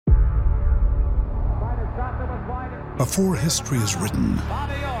Before history is written,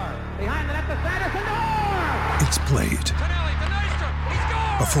 it's played.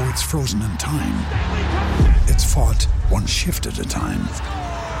 Before it's frozen in time, it's fought one shift at a time.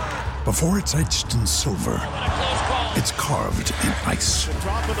 Before it's etched in silver, it's carved in ice.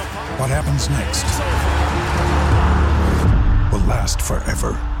 What happens next will last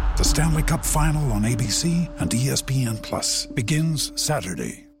forever. The Stanley Cup Final on ABC and ESPN Plus begins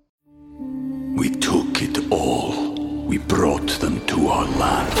Saturday. We took it all. We brought them to our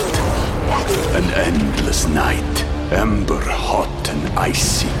land. An endless night, ember hot and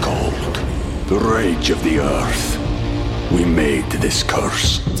icy cold. The rage of the earth. We made this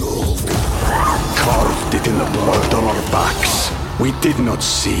curse. Carved it in the blood on our backs. We did not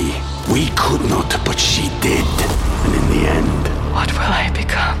see. We could not, but she did. And in the end... What will I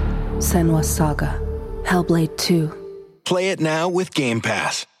become? Senua's Saga. Hellblade 2. Play it now with Game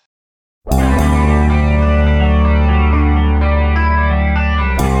Pass.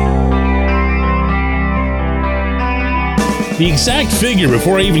 The exact figure,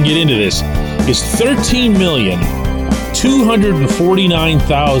 before I even get into this, is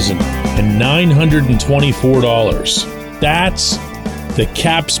 $13,249,924. That's the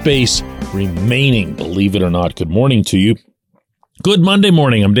cap space remaining, believe it or not. Good morning to you. Good Monday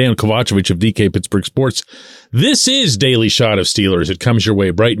morning. I'm Dan Kovacevic of DK Pittsburgh Sports. This is Daily Shot of Steelers. It comes your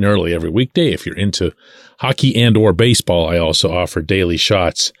way bright and early every weekday. If you're into hockey and or baseball, I also offer daily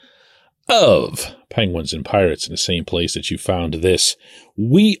shots of Penguins and Pirates in the same place that you found this.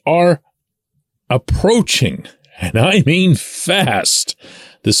 We are approaching, and I mean fast,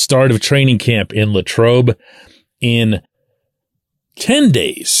 the start of training camp in Latrobe. In 10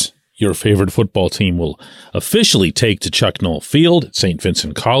 days, your favorite football team will officially take to Chuck Noll Field at St.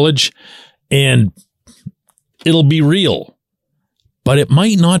 Vincent College, and it'll be real, but it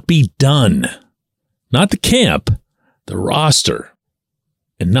might not be done. Not the camp, the roster,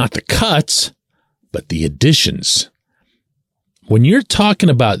 and not the cuts, but the additions. When you're talking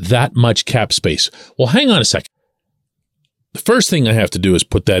about that much cap space, well, hang on a second. The first thing I have to do is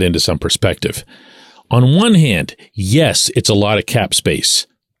put that into some perspective. On one hand, yes, it's a lot of cap space.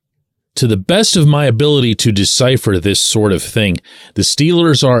 To the best of my ability to decipher this sort of thing, the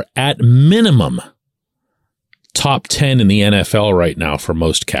Steelers are at minimum top 10 in the NFL right now for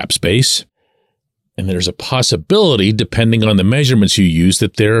most cap space. And there's a possibility, depending on the measurements you use,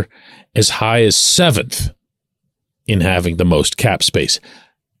 that they're as high as 7th in having the most cap space.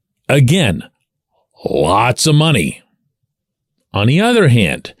 Again, lots of money. On the other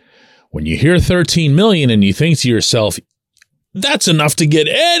hand, when you hear $13 million and you think to yourself, that's enough to get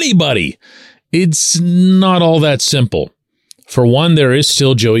anybody, it's not all that simple. For one, there is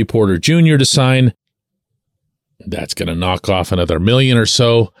still Joey Porter Jr. to sign. That's going to knock off another $1 million or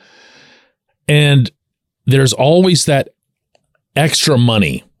so. And there's always that extra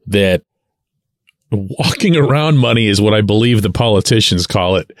money, that walking around money is what I believe the politicians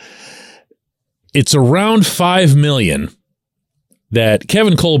call it. It's around $5 million that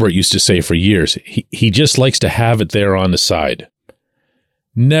Kevin Colbert used to say for years. He just likes to have it there on the side.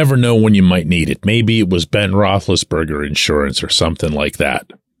 Never know when you might need it. Maybe it was Ben Roethlisberger insurance or something like that.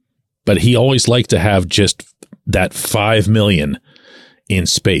 But he always liked to have just that $5 million in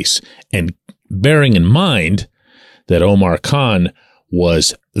space. And bearing in mind that Omar Khan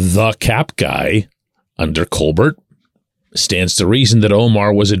was the cap guy under Colbert, stands to reason that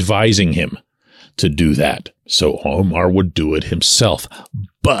Omar was advising him to do that. So Omar would do it himself.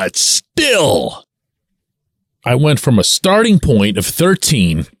 But still, I went from a starting point of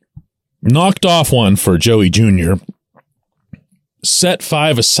 13, knocked off one for Joey Jr., set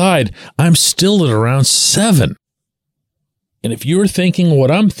 5 aside, I'm still at around 7. And if you're thinking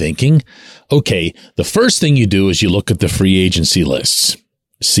what I'm thinking, okay, the first thing you do is you look at the free agency lists,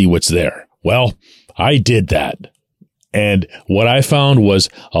 see what's there. Well, I did that. And what I found was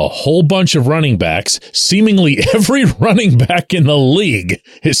a whole bunch of running backs. Seemingly every running back in the league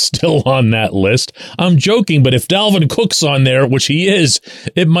is still on that list. I'm joking, but if Dalvin Cook's on there, which he is,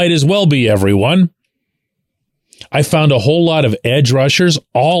 it might as well be everyone. I found a whole lot of edge rushers,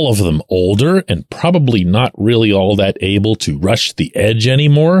 all of them older and probably not really all that able to rush the edge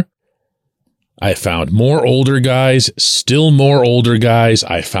anymore. I found more older guys, still more older guys.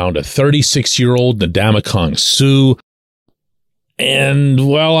 I found a 36-year-old Ndamukong Suh. And,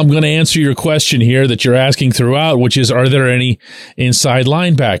 well, I'm going to answer your question here that you're asking throughout, which is, are there any inside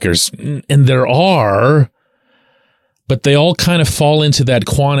linebackers? And there are, but they all kind of fall into that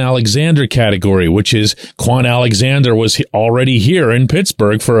Quan Alexander category, which is Quan Alexander was already here in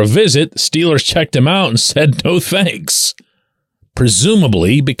Pittsburgh for a visit. The Steelers checked him out and said no thanks,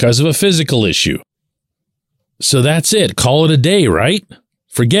 presumably because of a physical issue. So that's it. Call it a day, right?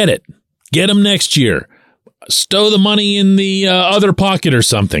 Forget it. Get him next year. Stow the money in the other pocket or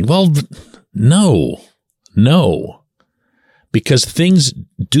something. Well, no. Because things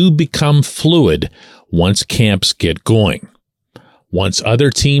do become fluid once camps get going. Once other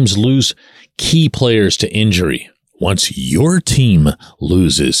teams lose key players to injury. Once your team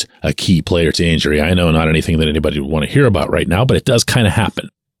loses a key player to injury. I know not anything that anybody would want to hear about right now, but it does kind of happen.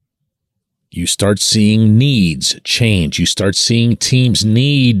 You start seeing needs change. You start seeing teams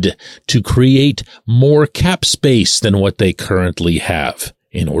need to create more cap space than what they currently have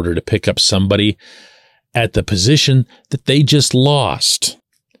in order to pick up somebody at the position that they just lost.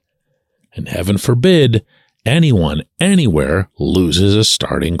 And heaven forbid anyone, anywhere loses a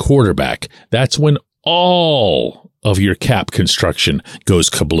starting quarterback. That's when all of your cap construction goes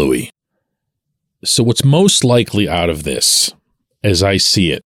kablooey. So what's most likely out of this, as I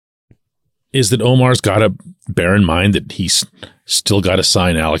see it, is that Omar's got to bear in mind that he's still got to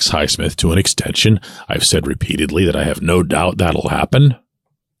sign Alex Highsmith to an extension. I've said repeatedly that I have no doubt that'll happen,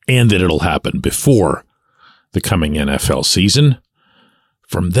 and that it'll happen before the coming NFL season.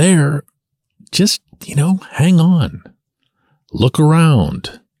 From there, just, hang on. Look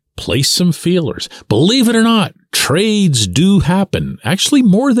around. Place some feelers. Believe it or not, trades do happen, actually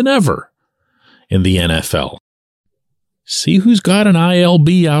more than ever in the NFL. See who's got an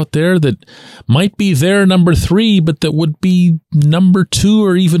ILB out there that might be their number 3, but that would be number 2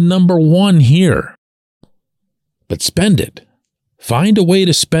 or even number 1 here. But spend it. Find a way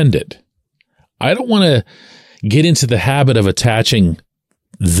to spend it. I don't want to get into the habit of attaching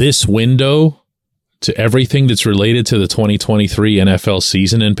this window to everything that's related to the 2023 NFL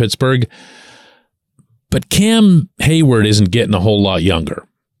season in Pittsburgh, but Cam Hayward isn't getting a whole lot younger.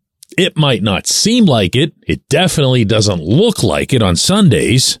 It might not seem like it. It definitely doesn't look like it on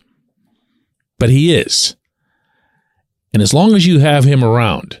Sundays, but he is. And as long as you have him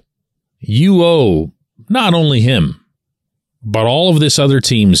around, you owe not only him, but all of this other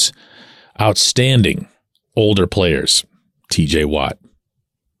team's outstanding older players. TJ Watt.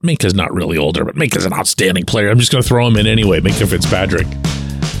 Minka's not really older, but Minka's an outstanding player. I'm just going to throw him in anyway. Minka Fitzpatrick.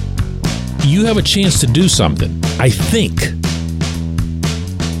 You have a chance to do something, I think.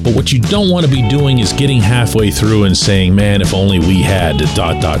 But what you don't want to be doing is getting halfway through and saying, man, if only we had ...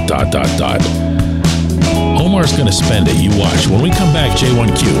 Omar's going to spend it. You watch. When we come back,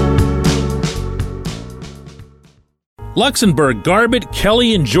 J1Q. Luxembourg, Garbett,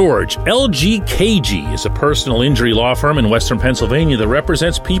 Kelly & George. LGKG is a personal injury law firm in Western Pennsylvania that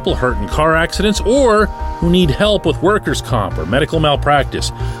represents people hurt in car accidents or who need help with workers' comp or medical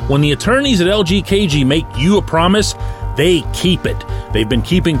malpractice. When the attorneys at LGKG make you a promise, they keep it. They've been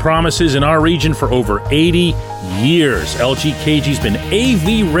keeping promises in our region for over 80 years. LGKG's been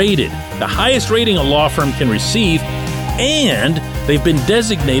AV rated, the highest rating a law firm can receive, and they've been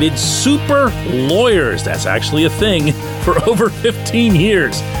designated super lawyers. That's actually a thing for over 15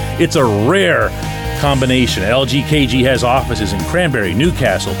 years. It's a rare combination. LGKG has offices in Cranberry,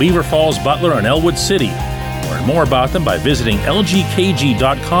 Newcastle, Beaver Falls, Butler, and Elwood City. Learn more about them by visiting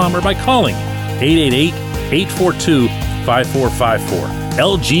lgkg.com or by calling 888-842-5454.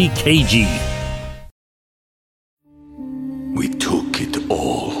 LGKG. We took it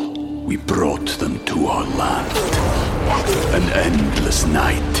all. We brought them to our land. An endless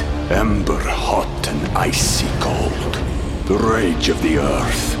night, ember hot and icy cold. The rage of the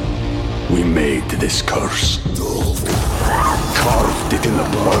earth. We made this curse. Carved it in the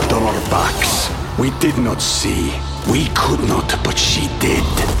blood on our backs. We did not see. We could not, but she did.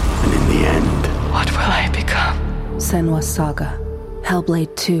 And in the end... What will I become? Senua's Saga.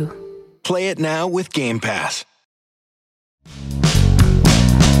 Hellblade 2. Play it now with Game Pass.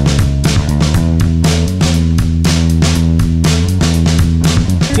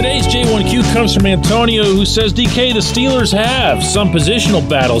 Today's J1Q comes from Antonio, who says, DK, the Steelers have some positional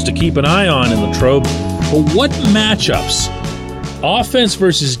battles to keep an eye on in Latrobe, but what matchups, offense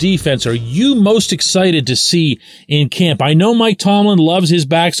versus defense, are you most excited to see in camp? I know Mike Tomlin loves his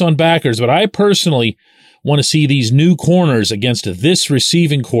backs on backers, but I personally want to see these new corners against this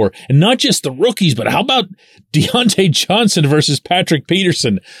receiving core, and not just the rookies, but how about Deontay Johnson versus Patrick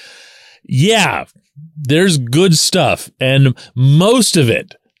Peterson? Yeah, there's good stuff, and most of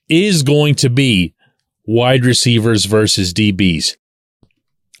it is going to be wide receivers versus DBs.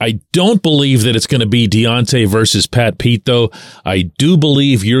 I don't believe that it's going to be Deontay versus Pat Pete, though. I do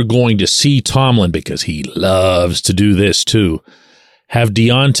believe you're going to see Tomlin, because he loves to do this too, have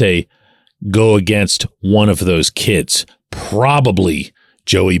Deontay go against one of those kids, probably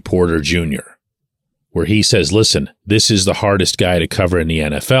Joey Porter Jr., where he says, listen, this is the hardest guy to cover in the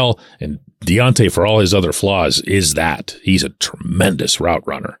NFL, and Deontay, for all his other flaws, is that. He's a tremendous route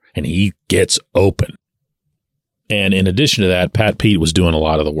runner, and he gets open. And in addition to that, Pat Pete was doing a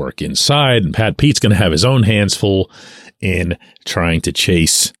lot of the work inside, and Pat Pete's going to have his own hands full in trying to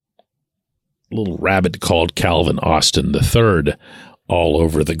chase a little rabbit called Calvin Austin III all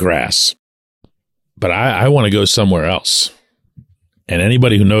over the grass. But I want to go somewhere else. And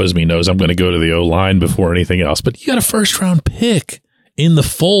anybody who knows me knows I'm going to go to the O-line before anything else. But you got a first-round pick in the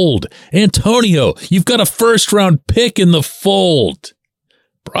fold. Antonio, you've got a first-round pick in the fold.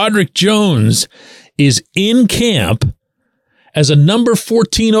 Broderick Jones is in camp as a number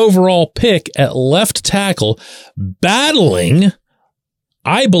 14 overall pick at left tackle, battling,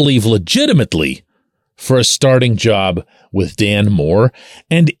 I believe legitimately, for a starting job with Dan Moore.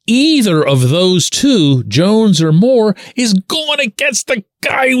 And either of those two, Jones or Moore, is going against the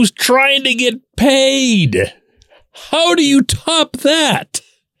guy who's trying to get paid. How do you top that?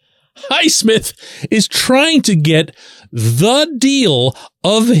 Highsmith is trying to get the deal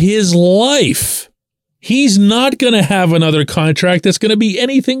of his life. He's not going to have another contract that's going to be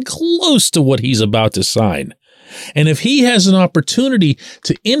anything close to what he's about to sign. And if he has an opportunity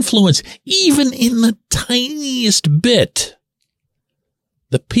to influence even in the tiniest bit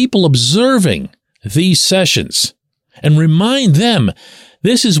the people observing these sessions and remind them,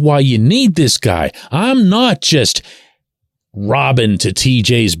 this is why you need this guy. I'm not just Robin to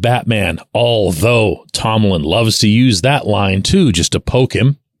TJ's Batman, although Tomlin loves to use that line too, just to poke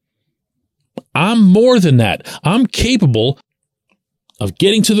him. I'm more than that. I'm capable of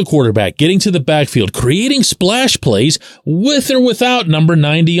getting to the quarterback, getting to the backfield, creating splash plays with or without number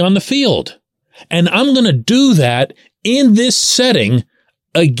 90 on the field. And I'm going to do that in this setting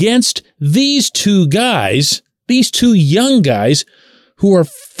against these two guys, these two young guys who are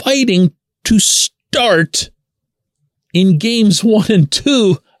fighting to start in games 1 and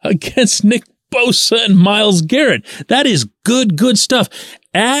 2 against Nick Bosa and Myles Garrett. That is good stuff.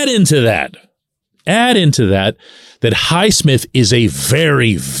 Add into that Highsmith is a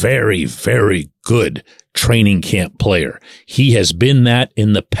very, very, very good training camp player. He has been that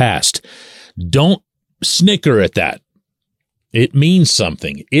in the past. Don't snicker at that. It means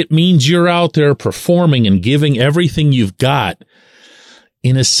something. It means you're out there performing and giving everything you've got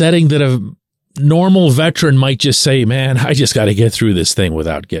in a setting that a normal veteran might just say, man, I just got to get through this thing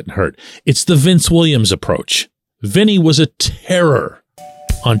without getting hurt. It's the Vince Williams approach. Vinny was a terror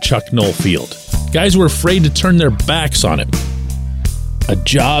on Chuck Noll Field. Guys were afraid to turn their backs on him. A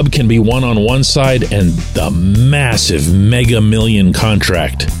job can be won on one side and the massive mega million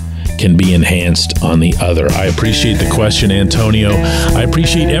contract can be enhanced on the other. I appreciate the question, Antonio. I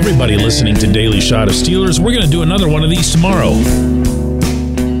appreciate everybody listening to Daily Shot of Steelers. We're going to do another one of these tomorrow.